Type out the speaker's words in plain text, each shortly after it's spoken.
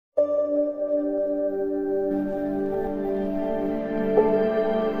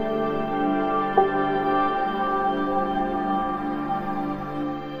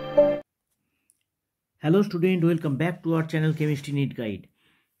Hello student, welcome back to our channel chemistry NEET guide.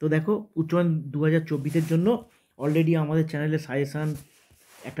 তো দেখো, উচ্চমান 2024-এর জন্য অলরেডি আমাদের চ্যানেলে সাজেশান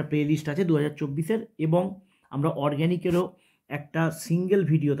একটা প্লে লিস্ট আছে 2024-এর, এবং আমরা অর্গ্যানিকেরও একটা সিঙ্গেল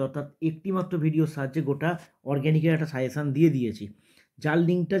ভিডিওতে অর্থাৎ একটি মাত্র ভিডিওর সাহায্যে গোটা অর্গ্যানিকের একটা সাজেশান দিয়ে দিয়েছি, যার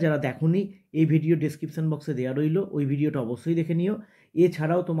লিঙ্কটা যারা দেখোনি এই ভিডিও ডেসক্রিপশন বক্সে দেওয়া রইল, ওই ভিডিওটা অবশ্যই দেখে নিও।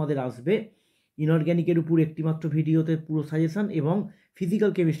 এছাড়াও তোমাদের আসবে ইনঅর্গ্যানিকের উপর একটিমাত্র ভিডিওতে পুরো সাজেশান এবং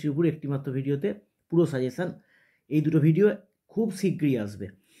ফিজিক্যাল কেমিস্ট্রির উপর একটিমাত্র ভিডিওতে পুরো সাজেশান। এই দুটো ভিডিও খুব শীঘ্রই আসবে।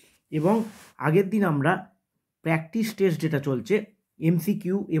 এবং আগের দিন আমরা প্র্যাকটিস টেস্ট যেটা চলছে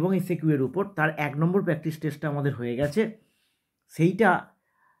এমসিকিউ এবং এসএকিউ এর উপর, তার 1 নম্বর প্র্যাকটিস টেস্টটা আমাদের হয়ে গেছে। সেইটা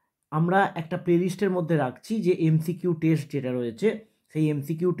আমরা একটা প্লেলিস্টের মধ্যে রাখছি, যে এমসিকিউ টেস্ট যেটা রয়েছে সেই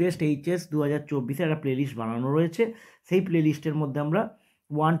এমসিকিউ টেস্ট HS-2024-এর একটা প্লেলিস্ট বানানো রয়েছে। সেই প্লেলিস্টের মধ্যে আমরা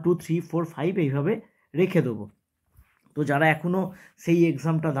 1, 2, 3, 4, 5 এইভাবে রেখে দেবো। তো যারা এখনও সেই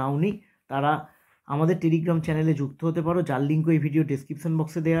এক্সামটা দাওনি তারা আমাদের টেলিগ্রাম চ্যানেলে যুক্ত হতে পারো, যার লিঙ্ক এই ভিডিও ডেসক্রিপশন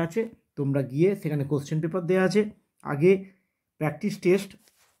বক্সে দেওয়া আছে। তোমরা গিয়ে সেখানে কোশ্চেন পেপার দেওয়া আছে, আগে প্র্যাকটিস টেস্ট,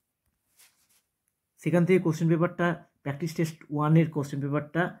 সেখান থেকে কোশ্চেন পেপারটা প্র্যাকটিস টেস্ট 1-এর কোশ্চেন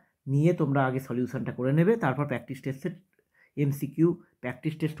পেপারটা নিয়ে তোমরা আগে সলিউশনটা করে নেবে। তারপর প্র্যাকটিস টেস্টের এমসিকিউ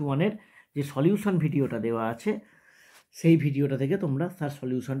প্র্যাকটিস টেস্ট 1-এর যে সলিউশন ভিডিওটা দেওয়া আছে সেই ভিডিওটা থেকে তোমরা তার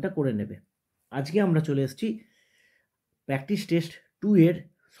সলিউশনটা করে নেবে। আজকে আমরা চলে এসেছি প্র্যাকটিস টেস্ট 2-এর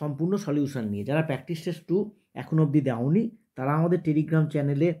সম্পূর্ণ সলিউশন নিয়ে। যারা প্র্যাকটিস টেস্ট 2 এখন অবধি দাওনি তারা আমাদের টেলিগ্রাম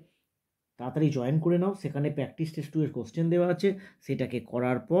চ্যানেলে তাড়াতাড়ি জয়েন করে নাও, সেখানে প্র্যাকটিস টেস্ট 2-এর কোশ্চেন দেওয়া আছে, সেটাকে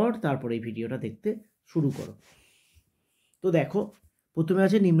করার পর তারপর এই ভিডিওটা দেখতে শুরু করো। তো দেখো, প্রথমে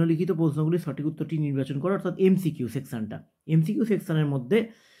আছে নিম্নলিখিত প্রশ্নগুলির সঠিক উত্তরটি নির্বাচন করো, অর্থাৎ এমসিকিউ সেকশনটা। এমসিকিউ সেকশনের মধ্যে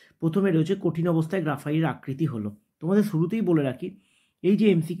প্রথমে রয়েছে কঠিন অবস্থায় গ্রাফাইটের আকৃতি হলো। তোমাদের শুরুতেই বলে রাখি, এই যে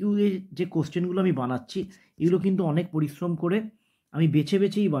এমসিকিউ যে কোশ্চেনগুলো আমি বানাচ্ছি এগুলো কিন্তু অনেক পরিশ্রম করে আমি বেছে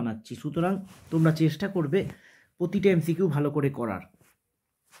বেছেই বানাচ্ছি, সুতরাং তোমরা চেষ্টা করবে প্রতিটা এমসিকিউ ভালো করে করার।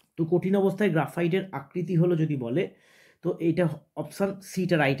 তো কঠিন অবস্থায় গ্রাফাইটের আকৃতি হলো যদি বলে, তো এইটা অপশান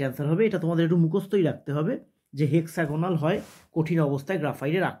সিটা রাইট অ্যান্সার হবে। এটা তোমাদের একটু মুখস্থই রাখতে হবে যে হেক্সাগোনাল হয় কঠিন অবস্থায়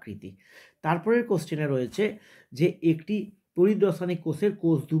গ্রাফাইটের আকৃতি। তারপরের কোশ্চেনে রয়েছে যে একটি তড়িৎ রাসায়নিক কোষের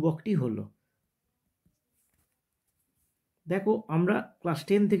কোষ ধ্রুবকটি হলো। দেখো, আমরা ক্লাস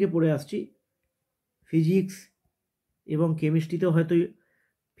 10 থেকে পড়ে আসছি, ফিজিক্স এবং কেমিস্ট্রিতেও হয়তো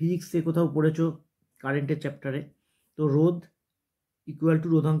ফিজিক্সে কোথাও পড়েছো কারেন্টের চ্যাপ্টারে। তো রোধ ইকুয়াল টু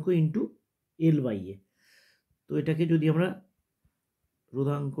রোধাঙ্ক ইন্টু L/A। তো এটাকে যদি আমরা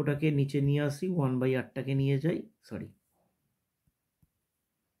রোধাঙ্কটাকে নিচে নিয়ে আসি, 1/8টাকে নিয়ে যাই,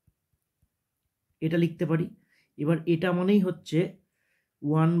 এটা লিখতে পারি। এবার এটা মানেই হচ্ছে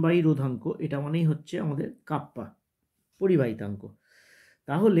 1 রোধাঙ্ক, এটা মানেই হচ্ছে আমাদের কাপ্পা পরিবাহিতাঙ্ক।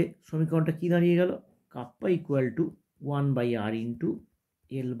 তাহলে সমীকরণটা কি দাঁড়িয়ে গেল? Kappa equal to 1/r into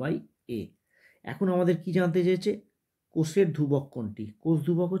L/A। এখন আমাদের কি জানতে চেয়েছে? কোষের ধ্রুবক কোনটি? কোষ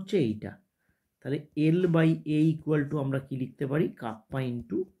ধ্রুবক হচ্ছে এইটা, তাহলে L/A ইকুয়াল টু আমরা কি লিখতে পারি? কাপ্পা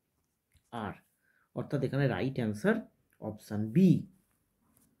ইন্টু আর, অর্থাৎ এখানে right answer option B.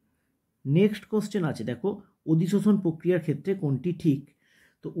 Next question আছে, দেখো অধিশোষণ প্রক্রিয়ার ক্ষেত্রে কোনটি ঠিক?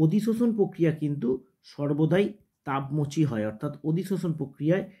 তো অধিশোষণ প্রক্রিয়া কিন্তু সর্বদাই তাপমোচী হয়, অর্থাৎ অধিশোষণ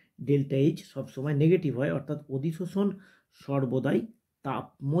প্রক্রিয়ায় ডেল্টা এইচ সবসময় নেগেটিভ হয়, অর্থাৎ অধিশোষণ সর্বদাই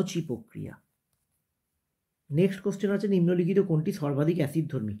তাপমোচী প্রক্রিয়া। নেক্সট কোশ্চেন আছে, নিম্নলিখিত কোনটি সর্বাধিক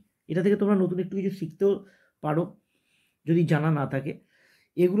অ্যাসিডধর্মী? এটা থেকে তোমরা নতুন একটু কিছু শিখতেও পারো যদি জানা না থাকে।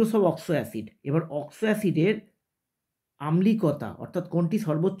 এগুলো সব অক্সো অ্যাসিড। এবার অক্সো অ্যাসিডের আম্লিকতা অর্থাৎ কোনটি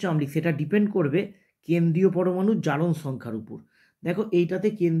সর্বোচ্চ আম্লিক সেটা ডিপেন্ড করবে কেন্দ্রীয় পরমাণুর জারণ সংখ্যার উপর। দেখো, এইটাতে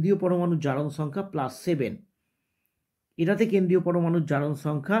কেন্দ্রীয় পরমাণুর জারণ সংখ্যা +7, এটাতে কেন্দ্রীয় পরমাণুর জারণ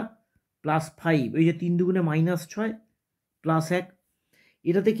সংখ্যা +5, এই যে 3 দুগুণে -6 +1।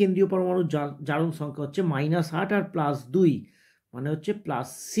 এটাতে কেন্দ্রীয় পরমাণুর জারণ সংখ্যা হচ্ছে -8 আর +2 মানে হচ্ছে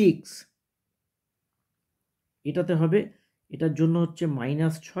 +6। এটাতে হবে, এটার জন্য হচ্ছে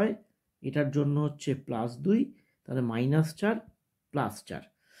 -6, এটার জন্য হচ্ছে +2, তাহলে -4 +4।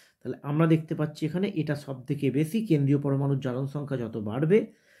 তাহলে আমরা দেখতে পাচ্ছি এখানে এটা সব থেকে বেশি, কেন্দ্রীয় পরমাণুর জারণ সংখ্যা যত বাড়বে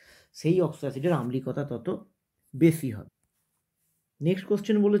সেই অক্সো অ্যাসিডের আম্লিকতা তত বেশি হবে। নেক্সট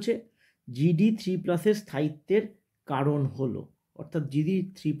কোশ্চেন বলেছে GD3+ স্থায়িত্বের কারণ হলো, অর্থাৎ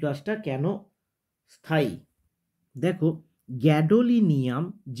GD3+টা কেন স্থায়ী? দেখো, গ্যাডোলিনিয়াম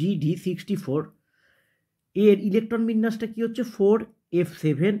GD64 এর ইলেকট্রন বিন্যাসটা কি হচ্ছে?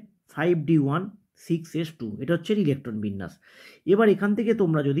 4f7 5d1 6s2, এটা হচ্ছে ইলেকট্রন বিন্যাস। এবার এখান থেকে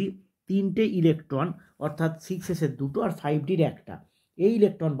তোমরা যদি 3টে ইলেকট্রন অর্থাৎ 6s-এর 2টো আর 5d-র 1টা এই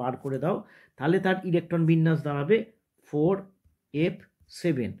ইলেকট্রন বার করে দাও, তাহলে তার ইলেকট্রন বিন্যাস দাঁড়াবে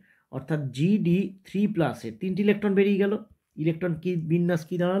 4f7, অর্থাৎ GD3+-এর 3টি ইলেকট্রন বেরিয়ে গেল, ইলেকট্রন কি বিন্যাস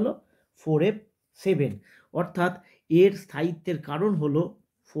কি দাঁড়ালো? 4f7। 7, অর্থাৎ এর স্থায়িত্বের কারণ হলো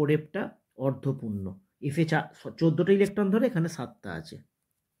 4f-টা অর্ধপূর্ণ। এফে 14টা ইলেকট্রন ধরে, এখানে 7টা আছে।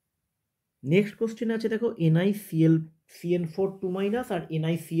 নেক্সট কোশ্চেন আছে দেখো, NiCN4 2- আর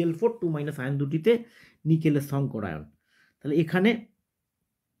NiCl4 2- আয়ন দুটিতে নিকেলের সংকরায়ন। তাহলে এখানে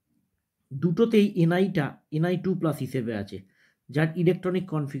দুটোতেই Ni-টা Ni2+ হিসেবে আছে, যার ইলেকট্রনিক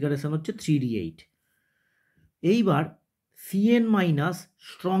কনফিগারেশন হচ্ছে 3d8। এইবার Cn-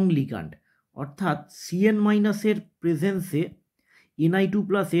 স্ট্রং লিগ্যান্ড, অর্থাৎ Cn- এর প্রেজেন্সে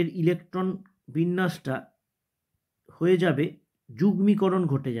Ni2+ এর ইলেকট্রন বিন্যাসটা হয়ে যাবে, যুগ্মীকরণ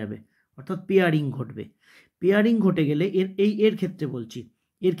ঘটে যাবে, অর্থাৎ পেয়ারিং ঘটবে। পেয়ারিং ঘটে গেলে এর ক্ষেত্রে বলছি,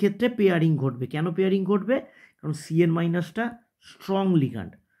 এর ক্ষেত্রে পেয়ারিং ঘটবে। কেন পেয়ারিং ঘটবে? কারণ Cn-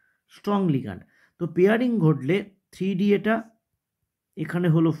 স্ট্রং লিগ্যান্ড। তো পেয়ারিং ঘটলে 3d এটা এখানে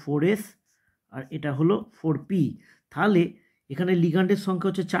হলো 4s আর এটা হলো 4p। তাহলে এখানে লিগ্যান্ডের সংখ্যা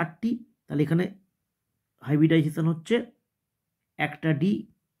হচ্ছে 4টি। তাহলে এখানে হাইব্রিডাইজেশন হচ্ছে একটা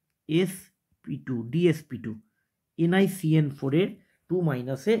DsP2 NiCN4 এর 2-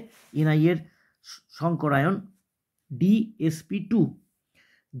 Ni এর সংকরায়ন DsP2।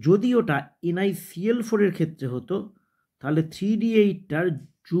 যদি ওটা NiCl4 এর ক্ষেত্রে হতো, তাহলে 3d8টার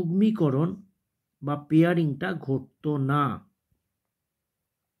যুগ্মীকরণ বা পেয়ারিংটা ঘটতো না।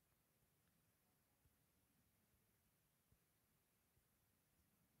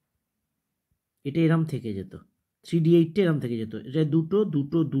 এটা এরম থেকে যেত, 3d8টা এরম থেকে যেত, এটা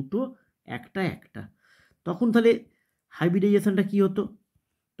দুটো একটা। তখন তাহলে হাইব্রিডাইজেশনটা কি হতো?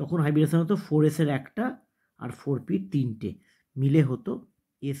 তখন হাইব্রিডাইজেশন হতো 4s এর একটা আর 4p 3টে মিলে হতো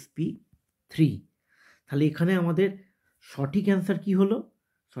sp3। তাহলে এখানে আমাদের সঠিক অ্যান্সার কি হলো?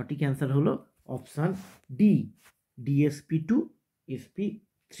 সঠিক অ্যান্সার হলো অপশান ডি, DsP2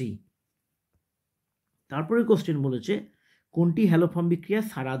 sp3। তারপরে কোশ্চেন বলেছে কোনটি হ্যালোফর্ম বিক্রিয়া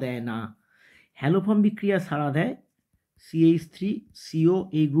সাড়া দেয় না? হ্যালোফর্ম বিক্রিয়া সাড়া দেয় CH3CO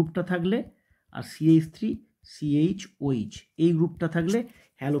এই গ্রুপটা থাকলে, আর CH3CHOH এই গ্রুপটা থাকলে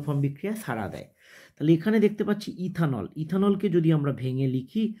হ্যালোফর্ম বিক্রিয়া সাড়া দেয়। তাহলে এখানে দেখতে পাচ্ছি ইথানলকে যদি আমরা ভেঙে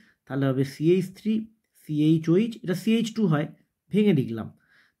লিখি তাহলে হবে CH3CHOH, এটা CH2 হয়, ভেঙে লিখলাম।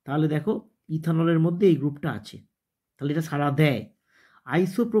 তাহলে দেখো ইথানলের মধ্যে এই গ্রুপটা আছে, তাহলে এটা সাড়া দেয়।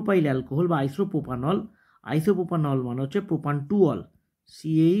 আইসোপ্রোপাইল অ্যালকোহল বা আইসোপ্রোপানল মানে হচ্ছে প্রোপান 2 অল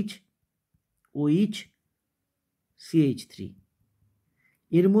CHOH CH3,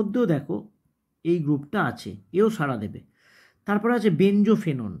 এর মধ্যেও দেখো এই গ্রুপটা আছে, এও সাড়া দেবে। তারপরে আছে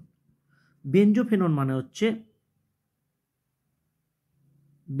বেঞ্জোফেনন মানে হচ্ছে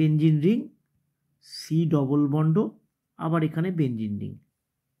benzene ring, C double bond, আবার এখানে বেঞ্জিন রিং,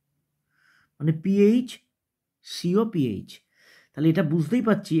 মানে PH CO PH। তাহলে এটা বুঝতেই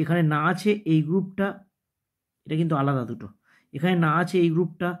পারছি এখানে না আছে এই গ্রুপটা, এটা কিন্তু আলাদা দুটো, এখানে না আছে এই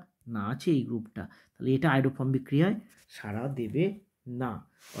গ্রুপটা, না আছে এই গ্রুপটা, তাহলে এটা আয়োডোফর্ম বিক্রিয়ায় সাড়া দেবে না।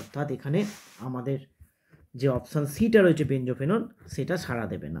 অর্থাৎ এখানে আমাদের যে অপশান সিটা রয়েছে বেঞ্জোফেনন, সেটা সাড়া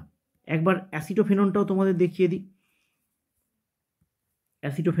দেবে না। একবার অ্যাসিটোফেননটাও তোমাদের দেখিয়ে দিই।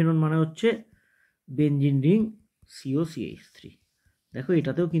 অ্যাসিটোফেনন মানে হচ্ছে বেঞ্জিন রিং COCH3। দেখো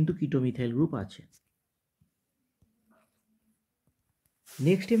এটাতেও কিন্তু কিটোমিথাইল গ্রুপ আছে।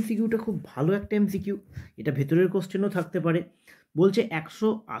 নেক্সট এমসিকিউটা খুব ভালো একটা এমসিকিউ, এটা ভেতরের কোশ্চেনও থাকতে পারে। বলছে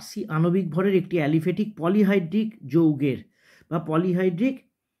 180 আণবিক ভরের একটি অ্যালিফেটিক পলিহাইড্রিক যৌগের বা পলিহাইড্রিক,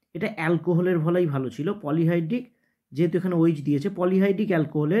 এটা অ্যালকোহলের বলাই ভালো ছিল, পলিহাইড্রিক যেহেতু এখানে ওইচ দিয়েছে, পলিহাইড্রিক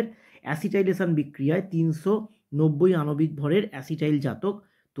অ্যালকোহলের অ্যাসিটাইলেশন বিক্রিয়ায় 390 আণবিক ভরের অ্যাসিটাইল জাতক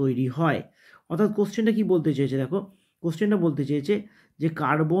তৈরি হয়। অর্থাৎ কোশ্চেনটা কি বলতে চেয়েছে? দেখো কোশ্চেনটা বলতে চেয়েছে যে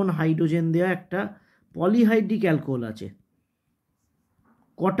কার্বন হাইড্রোজেন দেওয়া একটা পলিহাইড্রিক অ্যালকোহল আছে,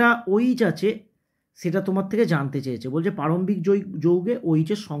 কটা ওইচ আছে সেটা তোমার থেকে জানতে চেয়েছে। বলছে প্রারম্ভিক যৌগে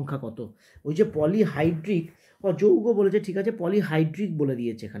ওইচের সংখ্যা কত। ওই যে পলিহাইড্রিক বা যৌগ বলেছে, ঠিক আছে, পলিহাইড্রিক বলে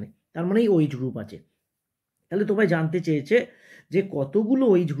দিয়েছে এখানে, তার মানেই ওইচ গ্রুপ আছে। তাহলে তোমায় জানতে চেয়েছে যে কতগুলো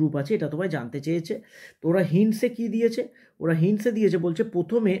ওইচ গ্রুপ আছে, এটা তোমায় জানতে চেয়েছে। তো ওরা হিন্টসে কী দিয়েছে? ওরা হিন্টসে দিয়েছে, বলছে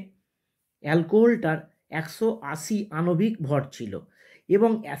প্রথমে অ্যালকোহলটার 180 আণবিক ভর ছিল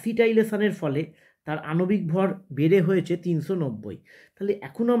এবং অ্যাসিটাইলেশনের ফলে তার আণবিক ভর বেড়ে হয়েছে 390। তাহলে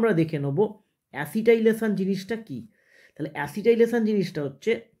এখন আমরা দেখে নেব অ্যাসিটাইলেশন জিনিসটা কি। তাহলে অ্যাসিটাইলেশন জিনিসটা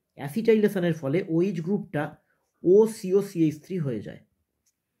হচ্ছে অ্যাসিটাইলেশনের ফলে ওইচ গ্রুপটা OCOCH3 হয়ে যায়।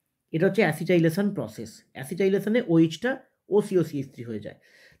 এটা হচ্ছে অ্যাসিটাইলেশন প্রসেস, অ্যাসিটাইলেশনে ওইচটা OCOCH3 হয়ে যায়।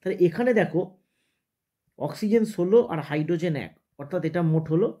 তাহলে এখানে দেখো অক্সিজেন 16 আর হাইড্রোজেন 1, অর্থাৎ এটা মোট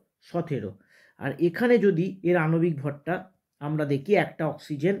হলো 17। আর এখানে যদি এর আণবিক ভরটা আমরা দেখি, একটা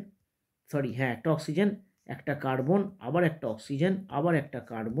অক্সিজেন, একটা কার্বন, আবার একটা অক্সিজেন, আবার একটা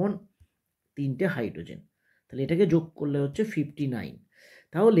কার্বন, 3টে হাইড্রোজেন, তাহলে এটাকে যোগ করলে হচ্ছে 59।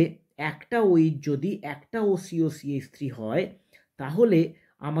 তাহলে একটা OH যদি একটা OCO-CH3 হয় তাহলে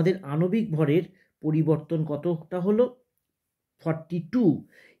আমাদের আণবিক ভরের পরিবর্তন কতটা হলো 42।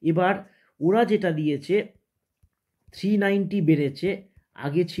 এবার ওরা যেটা দিয়েছে 390 বেড়েছে,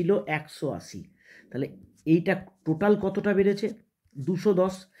 আগে ছিল 180, তাহলে এইটা টোটাল কতটা বেড়েছে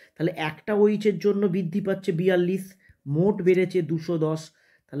 210। তাহলে একটা ওইচের জন্য বৃদ্ধি পাচ্ছে 42, মোট বেড়েছে 210।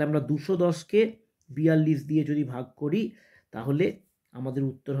 তাহলে আমরা 210কে 42 দিয়ে যদি ভাগ করি তাহলে আমাদের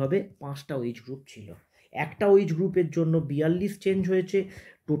উত্তর হবে 5টা ওইচ গ্রুপ ছিল। একটা ওইচ গ্রুপের জন্য 42 চেঞ্জ হয়েছে,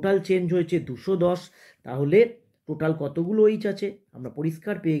 টোটাল চেঞ্জ হয়েছে 210। তাহলে টোটাল কতগুলো ওইচ আছে আমরা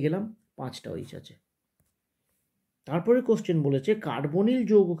পরিষ্কার পেয়ে গেলাম 5টা ওইচ আছে। তারপরে কোশ্চেন বলেছে কার্বনিল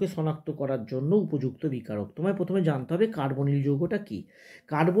যৌগকে শনাক্ত করার জন্য উপযুক্ত বিকারক। তোমায় প্রথমে জানতে হবে কার্বনিল যৌগটা কি।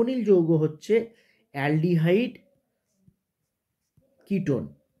 কার্বনিল যৌগ হচ্ছে অ্যালডিহাইড, কিটোন,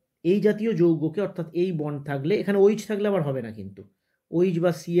 এই জাতীয় যৌগকে, অর্থাৎ এই বন্ড থাকলে, এখানে ওইচ থাকলে আবার হবে না, কিন্তু ওইচ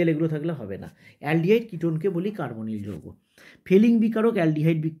বা সিএল এগুলো থাকলে হবে না। অ্যালডিহাইড কিটোনকে বলি কার্বনিল যৌগ। ফেলিং বিকারক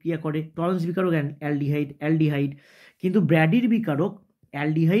অ্যালডিহাইড বিক্রিয়া করে, টরন্স বিকারক অ্যালডিহাইড, কিন্তু ব্র্যাডির বিকারক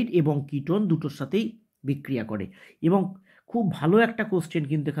অ্যালডিহাইড এবং কিটোন দুটোর সাথেই বিক্রিয়া করে। এবং খুব ভালো একটা কোশ্চেন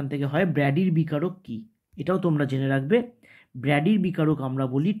কিন্তু এখান থেকে হয়, ব্র্যাডির বিকারক কি, এটাও তোমরা জেনে রাখবে। ব্র্যাডির বিকারক আমরা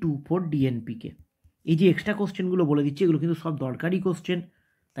বলি 2,4-DNP-কে। এই যে এক্সট্রা কোশ্চেনগুলো বলে দিচ্ছি এগুলো কিন্তু সব দরকারি কোশ্চেন,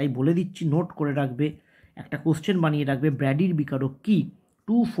 তাই বলে দিচ্ছি, নোট করে রাখবে, একটা কোশ্চেন বানিয়ে রাখবে। ব্র্যাডির বিকারক কি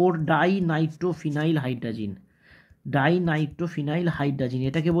 2,4-ডাইনাইট্রোফিনাইল হাইড্রাজিন, ডাইনাইট্রোফিনাইল হাইড্রাজিন,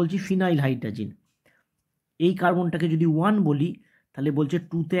 এটাকে বলছি ফিনাইল হাইড্রাজিন। এই কার্বনটাকে যদি 1 বলি তাহলে বলছে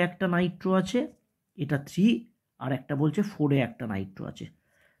 2-তে একটা নাইট্রো আছে, এটা 3, আর একটা বলছে 4-এ একটা নাইট্রো আছে,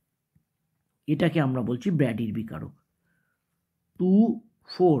 এটাকে আমরা বলছি ব্র্যাডির বিকারক।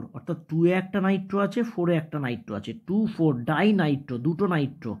 2,4 অর্থাৎ 2-এ একটা নাইট্রো আছে, 4-এ একটা নাইট্রো আছে, 2,4-ডাইনাইট্রো, দুটো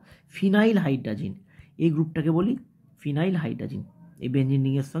নাইট্রো, ফিনাইল হাইড্রাজিন, এই গ্রুপটাকে বলি ফিনাইল হাইড্রাজিন, এই বেঞ্জিন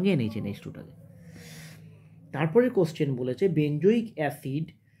রিংয়ের সঙ্গে NH2টাকে। তারপরে কোশ্চেন বলেছে বেঞ্জোইক অ্যাসিড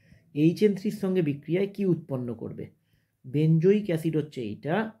HN3-র সঙ্গে বিক্রিয়ায় কি উৎপন্ন করবে। বেঞ্জোইক অ্যাসিড হচ্ছে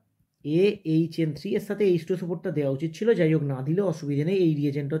এইটা, HN3 এর সাথে H2SO4টা দেওয়া উচিত ছিল, যাই হোক না দিলেও অসুবিধা নেই। এই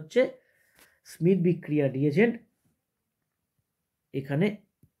রিয়েজেন্ট হচ্ছে স্মিথ বিক্রিয়া রিয়েজেন্ট, এখানে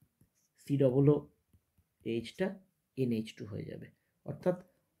COOHটা NH2 হয়ে যাবে, অর্থাৎ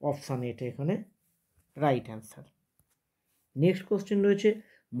অপশান এটা এখানে রাইট অ্যান্সার। নেক্সট কোশ্চেন রয়েছে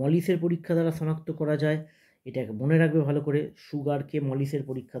মলিসের পরীক্ষা দ্বারা শনাক্ত করা যায়, এটাকে মনে রাখবে ভালো করে, সুগারকে মলিসের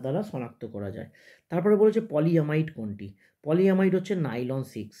পরীক্ষা দ্বারা শনাক্ত করা যায়। তারপরে বলেছে পলিঅ্যামাইড কোনটি। পলিঅ্যামাইড হচ্ছে নাইলন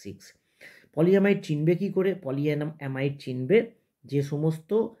 6,6। পলিঅ্যামাইড চিনবে কি করে। পলিঅ্যামাইড চিনবে যে সমস্ত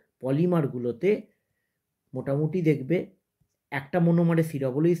পলিমারগুলোতে মোটামুটি দেখবে একটা মনোমারে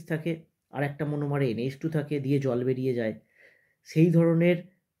COOH থাকে আর একটা মনোমারে NH2 থাকে, দিয়ে জল বেরিয়ে যায়, সেই ধরনের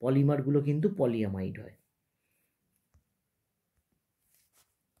পলিমারগুলো কিন্তু পলিঅ্যামাইড হয়।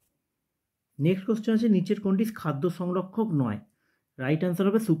 নেক্সট কোশ্চেন আছে নিচের কোনটি খাদ্য সংরক্ষক নয়। রাইট অ্যান্সার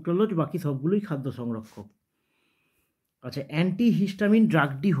হবে সুক্রালোজ, বাকি সবগুলোই খাদ্য সংরক্ষক। আচ্ছা, অ্যান্টিহিস্টামিন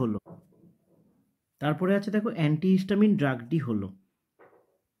ড্রাগটি হলো, তারপরে আছে দেখো অ্যান্টিহিস্টামিন ড্রাগটি হলো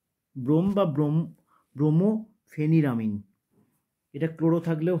ব্রোম বা ব্রোমোফেনিরামিন, এটা ক্লোরো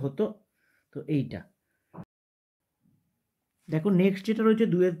থাকলেও হতো, তো এইটা দেখো। নেক্সট যেটা রয়েছে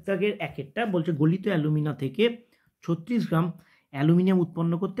 2-এর দাগের 1-এরটা বলছে গলিত অ্যালুমিনা থেকে 36 গ্রাম অ্যালুমিনিয়াম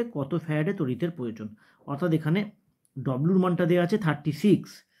উৎপন্ন করতে কত ফ্যারাডে তড়িতের প্রয়োজন। অর্থাৎ এখানে ডব্লুর মানটা দেওয়া আছে 36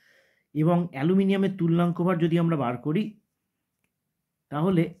 এবং অ্যালুমিনিয়ামের তুল্যাঙ্ক ভার যদি আমরা বার করি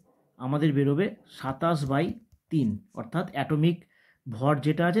তাহলে আমাদের বেরোবে 27/3, অর্থাৎ অ্যাটমিক ভর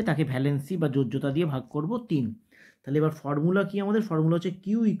যেটা আছে তাকে ভ্যালেন্সি বা যোজ্যতা দিয়ে ভাগ করব 3। তাহলে এবার ফর্মুলা কি, আমাদের ফর্মুলা হচ্ছে Q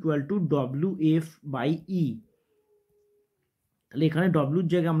 = WF/E। তাহলে এখানে ডব্লুর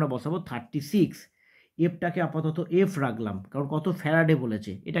জায়গায় আমরা বসাবো 36, এফটাকে আপাতত এফ রাখলাম কারণ কত ফ্যারাডে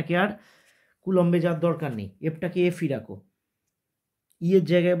বলেছে, এটাকে আর কুলম্বে যাওয়ার দরকার নেই, এফটাকে এফই রাখো। ই এর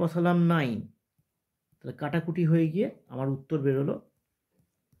জায়গায় বসালাম 9, তাহলে কাটাকুটি হয়ে গিয়ে আমার উত্তর বেরোলো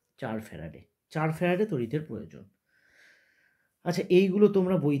 4 ফ্যারাডে। 4 ফ্যারাডে তড়িতের প্রয়োজন। আচ্ছা, এইগুলো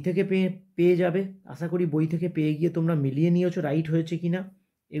তোমরা বই থেকে পেয়ে যাবে, আশা করি বই থেকে পেয়ে গিয়ে তোমরা মিলিয়ে নিয়েছো রাইট হয়েছে কিনা।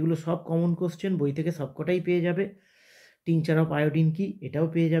 এগুলো সব কমন কোশ্চেন, বই থেকে সবকটাই পেয়ে যাবে। টিংচার অফ আয়োডিন কি, এটাও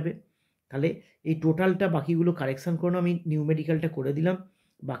পেয়ে যাবে। তাহলে এই টোটালটা, বাকিগুলো কারেকশান করো, আমি নিউমেরিক্যালটা করে দিলাম,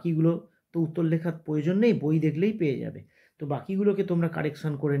 বাকিগুলো তো উত্তর লেখার প্রয়োজন নেই, বই দেখলেই পেয়ে যাবে। তো বাকিগুলোকে তোমরা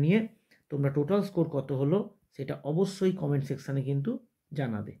কারেকশান করে নিয়ে তোমরা টোটাল স্কোর কত হলো সেটা অবশ্যই কমেন্ট সেকশানে কিন্তু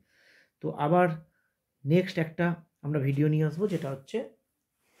জানাবে। তো আবার নেক্সট একটা আমরা ভিডিও নিয়ে আসবো, যেটা হচ্ছে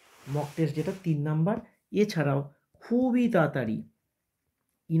মক টেস্ট, যেটা 3 নাম্বার। এছাড়াও খুবই তাড়াতাড়ি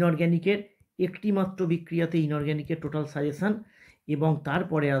ইনঅর্গ্যানিকের একটি মাত্র বিক্রিয়াতে ইনঅর্গ্যানিকের টোটাল সাজেশান, এবং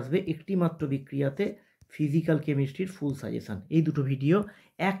তারপরে আসবে একটি মাত্র বিক্রিয়াতে ফিজিক্যাল কেমিস্ট্রির ফুল সাজেশান। এই দুটো ভিডিও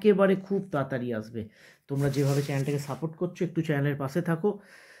একেবারে খুব তাড়াতাড়ি আসবে। তোমরা যেভাবে চ্যানেলটাকে সাপোর্ট করছো, একটু চ্যানেলের পাশে থাকো।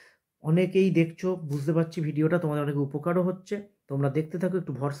 অনেকেই দেখছো, বুঝতে পারছি ভিডিওটা তোমাদের অনেক উপকারও হচ্ছে। তোমরা দেখতে থাকো,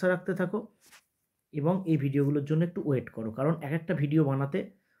 একটু ভরসা রাখতে থাকো এবং এই ভিডিওগুলোর জন্য একটু ওয়েট করো, কারণ এক একটা ভিডিও বানাতে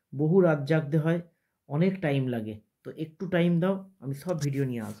বহু রাত জাগতে হয়, অনেক টাইম লাগে। তো একটু টাইম দাও, আমি সব ভিডিও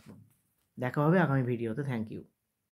নিয়ে আসবো। দেখা হবে আগামী ভিডিওতে। Thank you.